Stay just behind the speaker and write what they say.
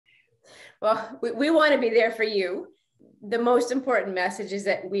Well, we want to be there for you. The most important message is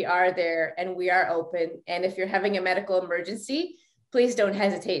that we are there and we are open. And if you're having a medical emergency, please don't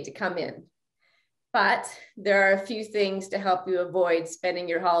hesitate to come in. But there are a few things to help you avoid spending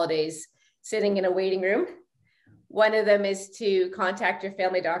your holidays sitting in a waiting room. One of them is to contact your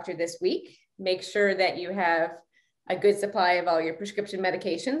family doctor this week. Make sure that you have a good supply of all your prescription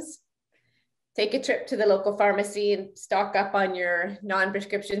medications. Take a trip to the local pharmacy and stock up on your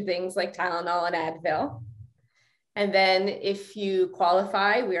non-prescription things like Tylenol and Advil. And then if you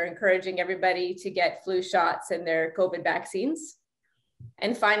qualify, we are encouraging everybody to get flu shots and their COVID vaccines.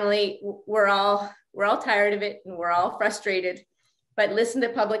 And finally, we're all tired of it and we're all frustrated, but listen to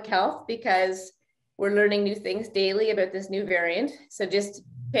public health because we're learning new things daily about this new variant. So just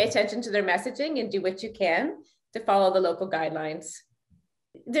pay attention to their messaging and do what you can to follow the local guidelines.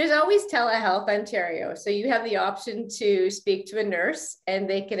 There's always Telehealth Ontario. So you have the option to speak to a nurse and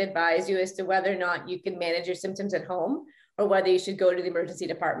they can advise you as to whether or not you can manage your symptoms at home or whether you should go to the emergency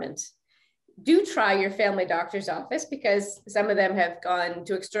department. Do try your family doctor's office because some of them have gone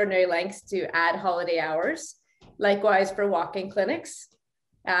to extraordinary lengths to add holiday hours. Likewise for walk-in clinics.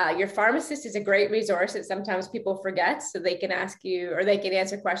 Your pharmacist is a great resource that sometimes people forget, so they can ask you or they can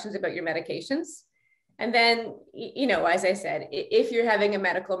answer questions about your medications. And then, as I said, if you're having a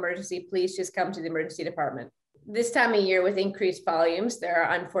medical emergency, please just come to the emergency department. This time of year with increased volumes, there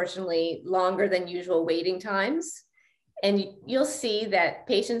are unfortunately longer than usual waiting times. And you'll see that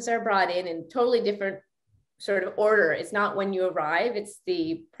patients are brought in totally different sort of order. It's not when you arrive, it's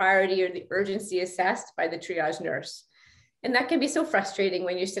the priority or the urgency assessed by the triage nurse. And that can be so frustrating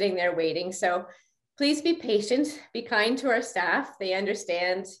when you're sitting there waiting. So please be patient, be kind to our staff. They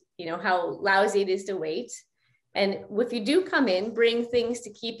understand, how lousy it is to wait. And if you do come in, bring things to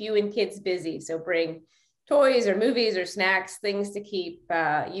keep you and kids busy. So bring toys or movies or snacks, things to keep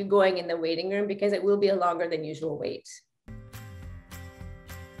you going in the waiting room because it will be a longer than usual wait.